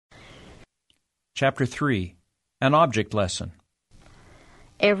Chapter 3. An Object Lesson.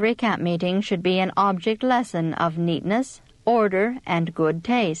 Every camp meeting should be an object lesson of neatness, order, and good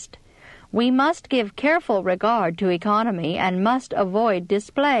taste. We must give careful regard to economy and must avoid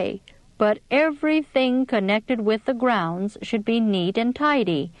display, but everything connected with the grounds should be neat and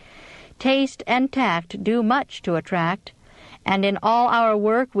tidy. Taste and tact do much to attract, and in all our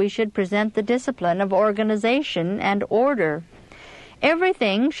work we should present the discipline of organization and order.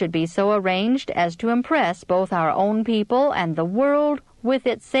 Everything should be so arranged as to impress both our own people and the world with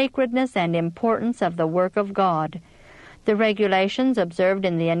its sacredness and importance of the work of God. The regulations observed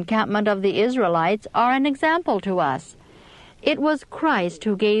in the encampment of the Israelites are an example to us. It was Christ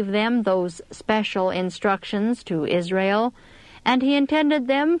who gave them those special instructions to Israel, and he intended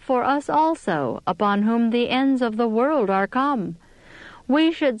them for us also, upon whom the ends of the world are come.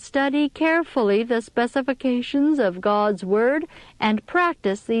 We should study carefully the specifications of God's Word and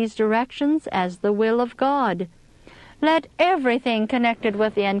practice these directions as the will of God. Let everything connected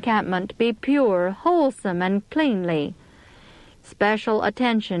with the encampment be pure, wholesome, and cleanly. Special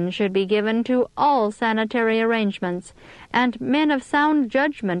attention should be given to all sanitary arrangements, and men of sound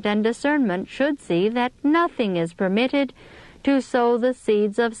judgment and discernment should see that nothing is permitted to sow the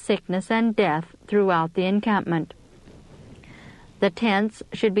seeds of sickness and death throughout the encampment. The tents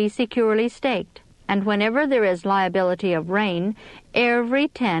should be securely staked, and whenever there is liability of rain, every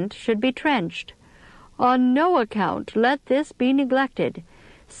tent should be trenched. On no account let this be neglected.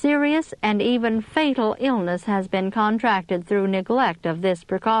 Serious and even fatal illness has been contracted through neglect of this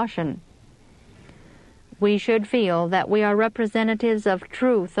precaution. We should feel that we are representatives of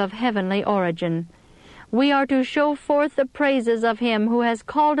truth of heavenly origin. We are to show forth the praises of Him who has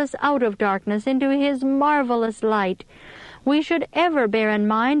called us out of darkness into His marvelous light. We should ever bear in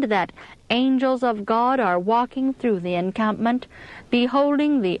mind that angels of God are walking through the encampment,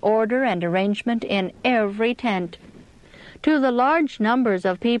 beholding the order and arrangement in every tent. To the large numbers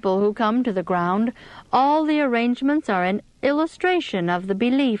of people who come to the ground, all the arrangements are an illustration of the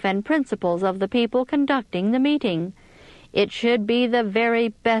belief and principles of the people conducting the meeting. It should be the very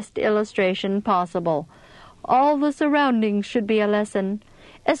best illustration possible. All the surroundings should be a lesson.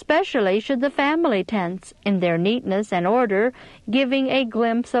 Especially should the family tents, in their neatness and order, giving a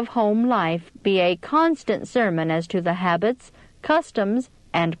glimpse of home life, be a constant sermon as to the habits, customs,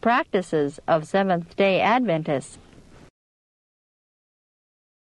 and practices of Seventh-day Adventists.